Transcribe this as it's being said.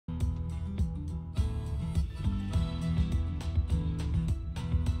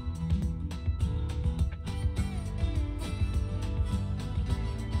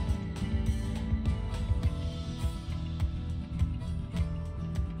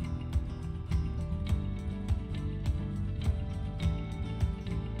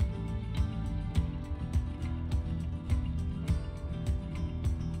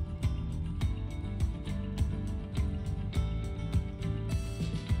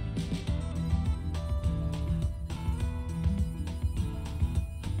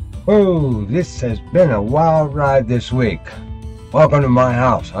Oh, this has been a wild ride this week. Welcome to my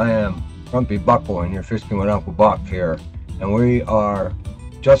house. I am Frumpy Buckle, and you're fishing with Uncle Buck here. And we are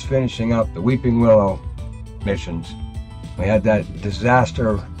just finishing up the Weeping Willow missions. We had that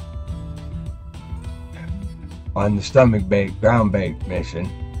disaster on the stomach bait, ground bait mission,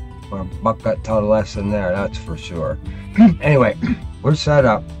 where Buck got taught a lesson there, that's for sure. Anyway, we're set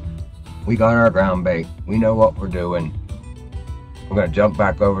up. We got our ground bait. We know what we're doing. We're going to jump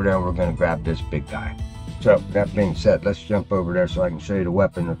back over there and we're going to grab this big guy. So, that being said, let's jump over there so I can show you the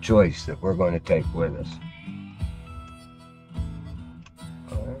weapon of choice that we're going to take with us.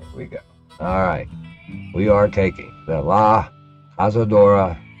 There we go. Alright, we are taking the La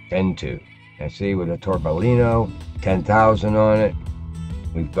Cazadora 10-2. And see, with a Torbalino 10,000 on it.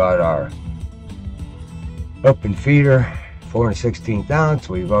 We've got our open feeder, 4 1/16 ounce.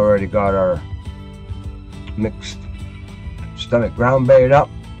 We've already got our mixed stomach ground bait up,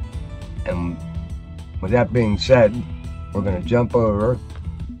 and with that being said, we're going to jump over.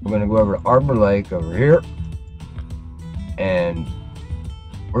 We're going to go over to Arbor Lake over here, and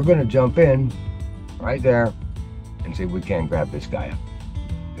we're going to jump in right there and see if we can grab this guy up.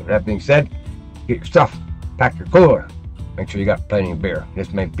 So with that being said, get your stuff, pack your cooler, make sure you got plenty of beer.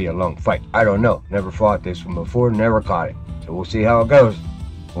 This may be a long fight. I don't know. Never fought this one before, never caught it. So we'll see how it goes.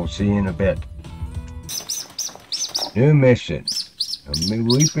 We'll see you in a bit. New mission. A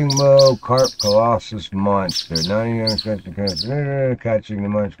Weeping Willow Carp Colossus Monster. 99% catching the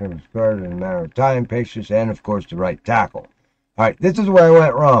monster in a matter of time, patience, and of course the right tackle. Alright, this is where I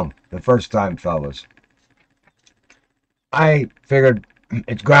went wrong the first time, fellas. I figured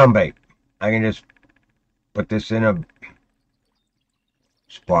it's ground bait. I can just put this in a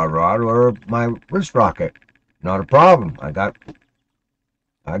spot rod or my wrist rocket. Not a problem. I got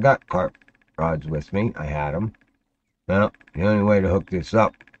carp rods with me. I had them. Well, the only way to hook this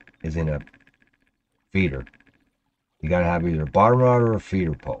up is in a feeder. You got to have either a bottom rod or a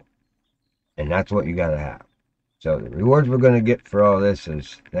feeder pole. And that's what you got to have. So the rewards we're going to get for all this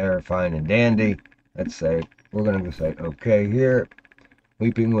is they're fine and dandy. Let's say, we're going to say, okay, here,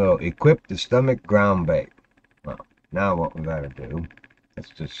 Weeping Willow, equip the stomach ground bait. Well, now what we got to do, let's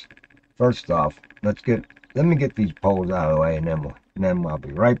just, first off, let me get these poles out of the way, and then I'll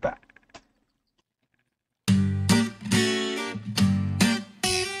be right back.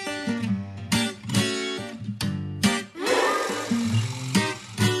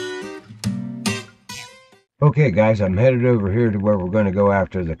 Okay guys, I'm headed over here to where we're going to go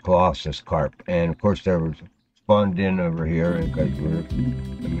after the Colossus Carp. And of course there was spawned in over here because let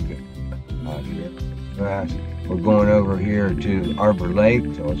me get out here fast. We're going over here to Arbor Lake,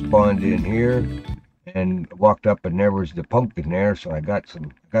 so I spawned in here and walked up, and there was the pumpkin there, so I got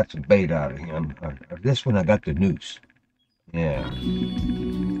some bait out of him. This one I got the noose. Yeah.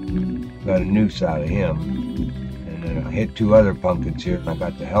 Got a noose out of him. And then I hit 2 other pumpkins here. I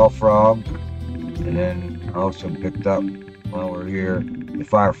got the hell frog. And then I also picked up, while we're here, the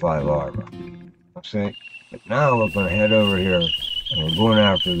firefly larva. See? But now we're going to head over here, and we're going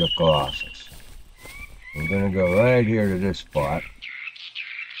after the Colossus. We're going to go right here to this spot,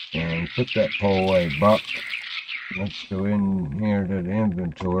 and put that pole away, Buck. Let's go in here to the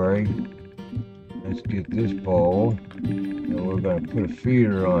inventory. Let's get this pole, and we're going to put a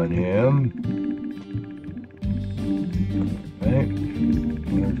feeder on him. Okay,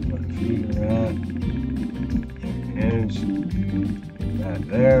 where's my feeder at? Is that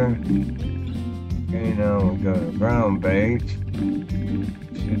there. Okay, now we'll go to ground bait.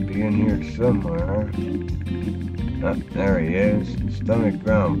 Should be in here somewhere. Oh, there he is. Stomach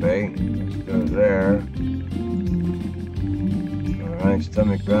ground bait. Let's go there. Alright,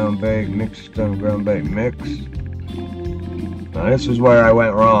 stomach ground bait, mix, stomach ground bait mix. Now this is where I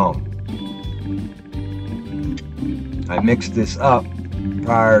went wrong. I mixed this up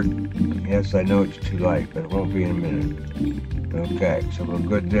prior. Yes, I know it's too light, but it won't be in a minute. Okay, so we're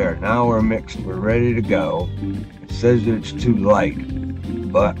good there. Now we're mixed. We're ready to go. It says that it's too light,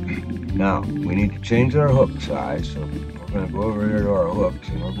 but now we need to change our hook size. So we're going to go over here to our hooks,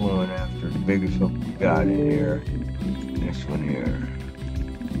 and we're going after the biggest hook we got in here. This one here.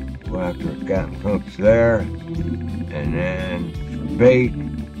 Go after the Captain hooks there, and then for bait,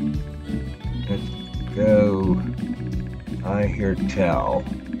 let's go. I hear tell.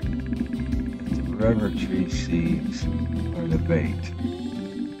 River tree seeds are the bait.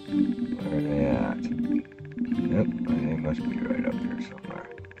 Where are they at? Yep, they must be right up here somewhere.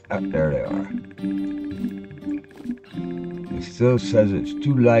 Up there they are. It still says it's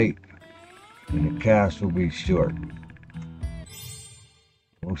too light and the cast will be short.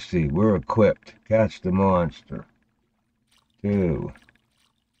 We'll see. We're equipped. Catch the monster. 2.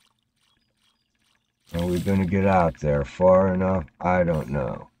 Are we going to get out there far enough? I don't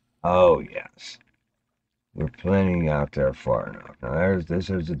know. Oh, yes. We're plenty out there far enough. Now, this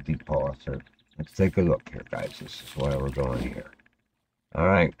is a deep hole. So let's take a look here, guys. This is why we're going here. All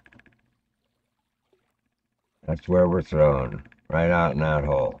right. That's where we're throwing. Right out in that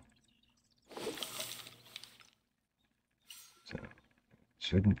hole. So,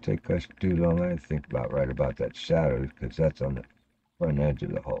 shouldn't take us too long. I think about right about that shadow, because that's on the front edge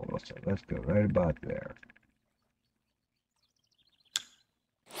of the hole. So let's go right about there.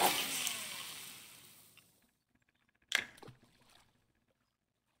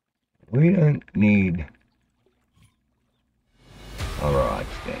 We don't need a rod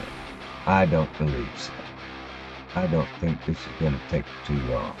stand. I don't believe so. I don't think this is going to take too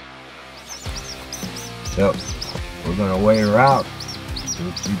long. So, we're going to weigh her out.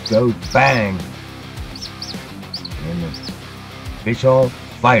 If she goes bang, and the fish all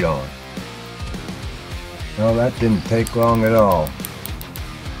fight on. Well, that didn't take long at all.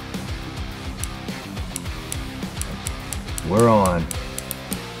 We're on.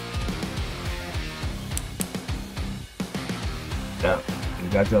 Now, we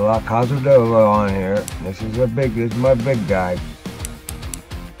got the La Cazadova on here. This is my big guy.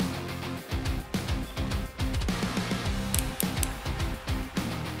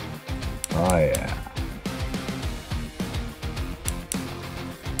 Oh yeah.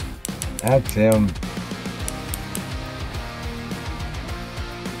 That's him.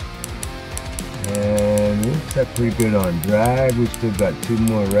 And he's set pretty good on drag. We still got 2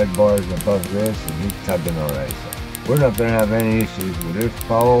 more red bars above this, and he's tugging already. So we're not going to have any issues with this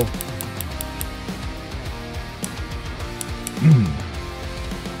pole.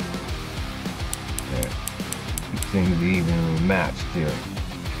 Yeah. These things evenly matched here.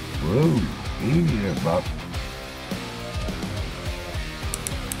 Whoa, easy there, Buck.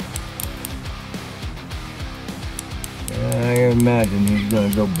 I imagine he's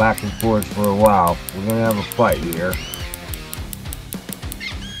going to go back and forth for a while. We're going to have a fight here.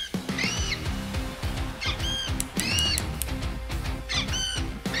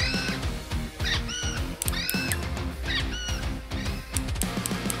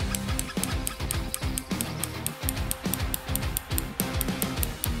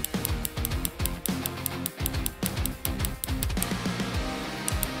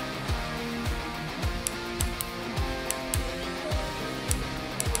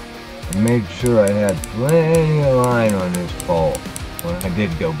 I made sure I had plenty of line on this pole when I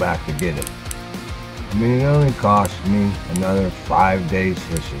did go back to get it. I mean, it only cost me another 5 days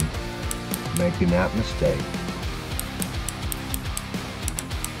fishing, making that mistake.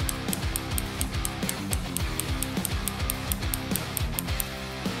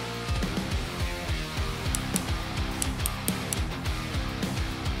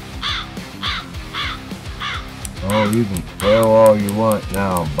 Oh, you can fail all you want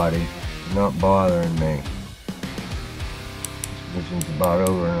now, buddy. You're not bothering me. This mission's about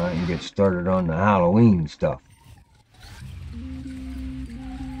over and I can get started on the Halloween stuff.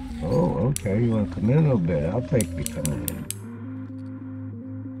 Oh, okay. You want to come in a little bit? I'll take you coming in.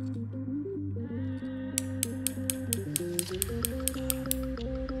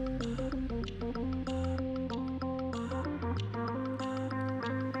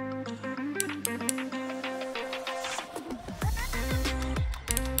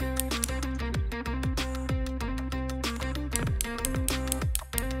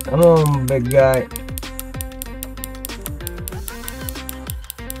 Come on, big guy.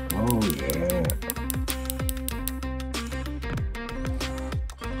 Oh, yeah.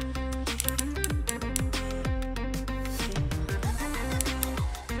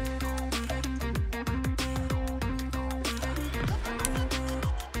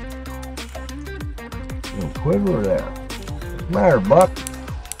 Little quiver there. What's the matter, Buck?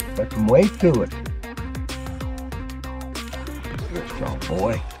 Got some weight to it. You're a strong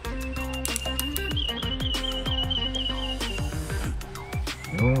boy.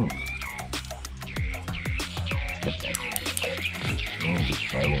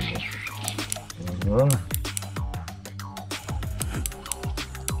 Just right in there.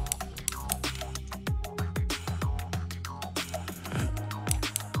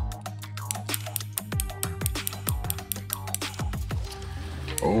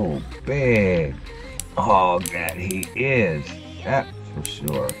 Oh, big hog that he is. That's for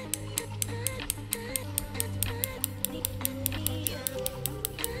sure.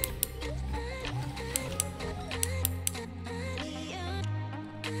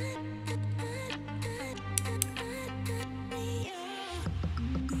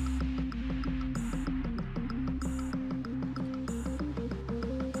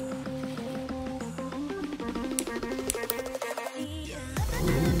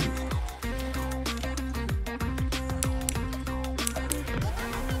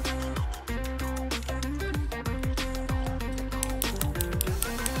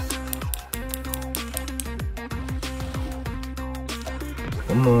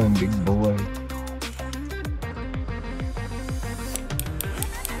 Come on, big boy.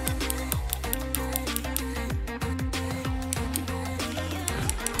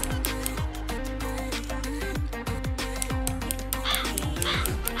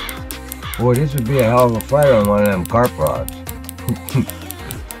 Boy, this would be a hell of a fight on one of them carp rods.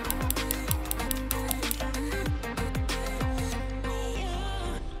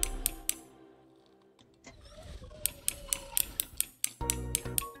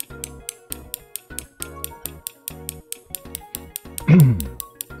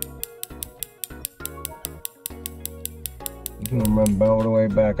 He's gonna run all the way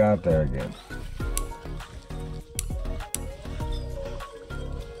back out there again.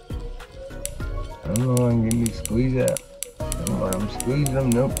 Come on, give me squeeze that. Come on, I'm squeezing them.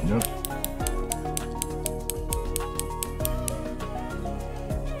 Nope, nope.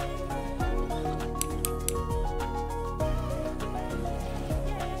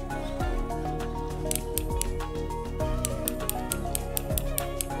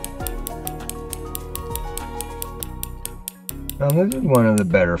 Now this is one of the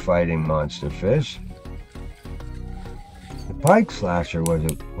better fighting monster fish. The pike slasher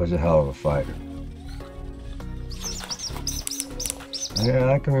was a hell of a fighter.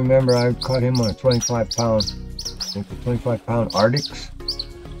 Yeah, I can remember I caught him on a 25-pound, I think the 25-pound Arctics,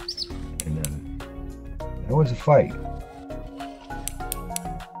 and that was a fight.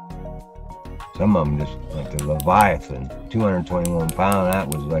 Some of them just, like the Leviathan, 221 pound, that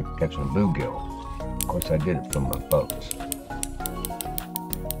was like catching a bluegill. Of course I did it from my boats.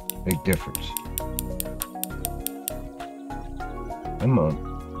 Big difference. Come on.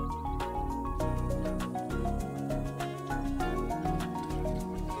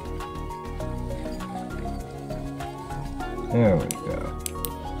 There we go.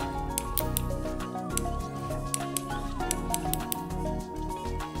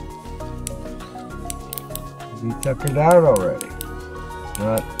 He tuckered out already.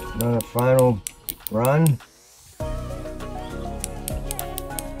 Not a final run.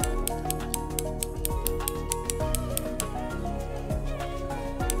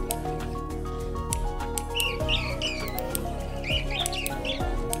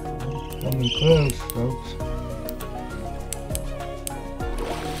 Coming close, folks.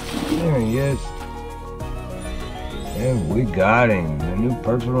 There he is. And we got him. A new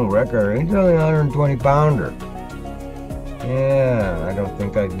personal record. He's only a 120 pounder. Yeah, I don't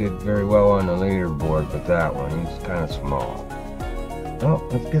think I did very well on the leaderboard with that one. He's kind of small. Well,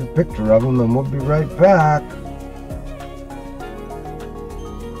 let's get a picture of him and we'll be right back.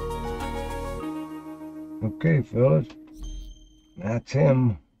 Okay, fellas. That's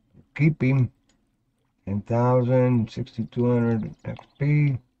him. Keep him. 10,000, 6,200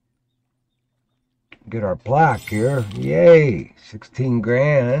 XP. Get our plaque here. Yay! 16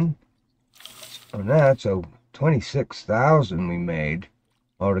 grand on that. So 26,000 we made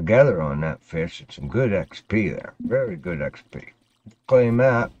altogether on that fish. It's some good XP there. Very good XP. Claim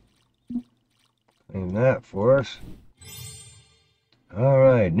that. Claim that for us.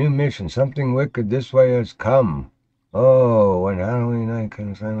 Alright, new mission. Something wicked this way has come. Oh, when Halloween night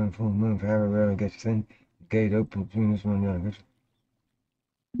comes, silent full moon, power rarely gets thin. Gate open between this one and the other.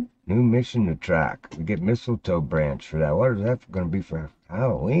 New mission to track. We get mistletoe branch for that. What is that going to be for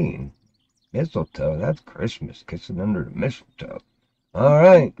Halloween? Mistletoe, that's Christmas. Kissing under the mistletoe.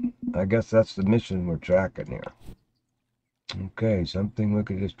 Alright, I guess that's the mission we're tracking here. Okay, something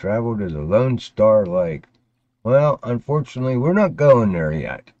wicked has traveled to the Lone Star Lake. Well, unfortunately, we're not going there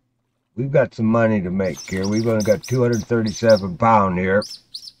yet. We've got some money to make here. We've only got 237 pound here.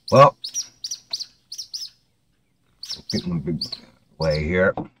 Well, getting a big way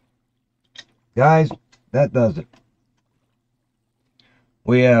here. Guys, that does it.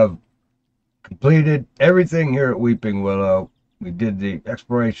 We have completed everything here at Weeping Willow. We did the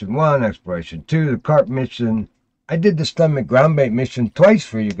Exploration 1, Exploration 2, the carp mission. I did the stomach ground bait mission twice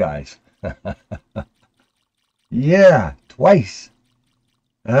for you guys. Yeah, twice.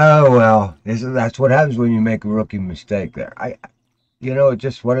 Oh, well, that's what happens when you make a rookie mistake there. You know, it's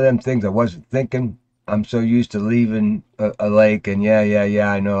just one of them things I wasn't thinking. I'm so used to leaving a lake, and yeah,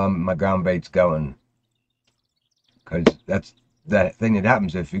 I know my ground bait's going. Because that's that thing that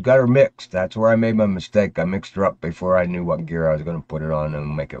happens if you got her mixed. That's where I made my mistake. I mixed her up before I knew what gear I was going to put it on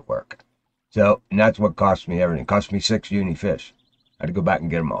and make it work. So, and that's what cost me everything. It cost me 6 uni fish. I had to go back and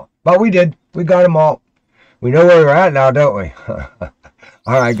get them all. But we did. We got them all. We know where we're at now, don't we?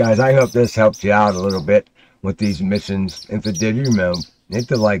 Alright, guys. I hope this helped you out a little bit with these missions. If it did, remember, hit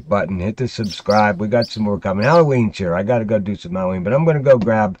the like button. Hit the subscribe. We got some more coming. Halloween's here. I got to go do some Halloween. But I'm going to go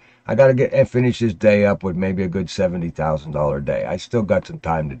grab I got to get and finish this day up with maybe a good $70,000 day. I still got some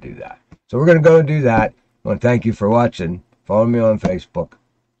time to do that. So we're going to go and do that. I want to thank you for watching. Follow me on Facebook.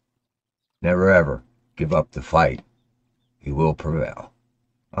 Never ever give up the fight. You will prevail.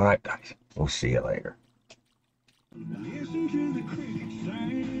 All right, guys. We'll see you later. Listen to the critics say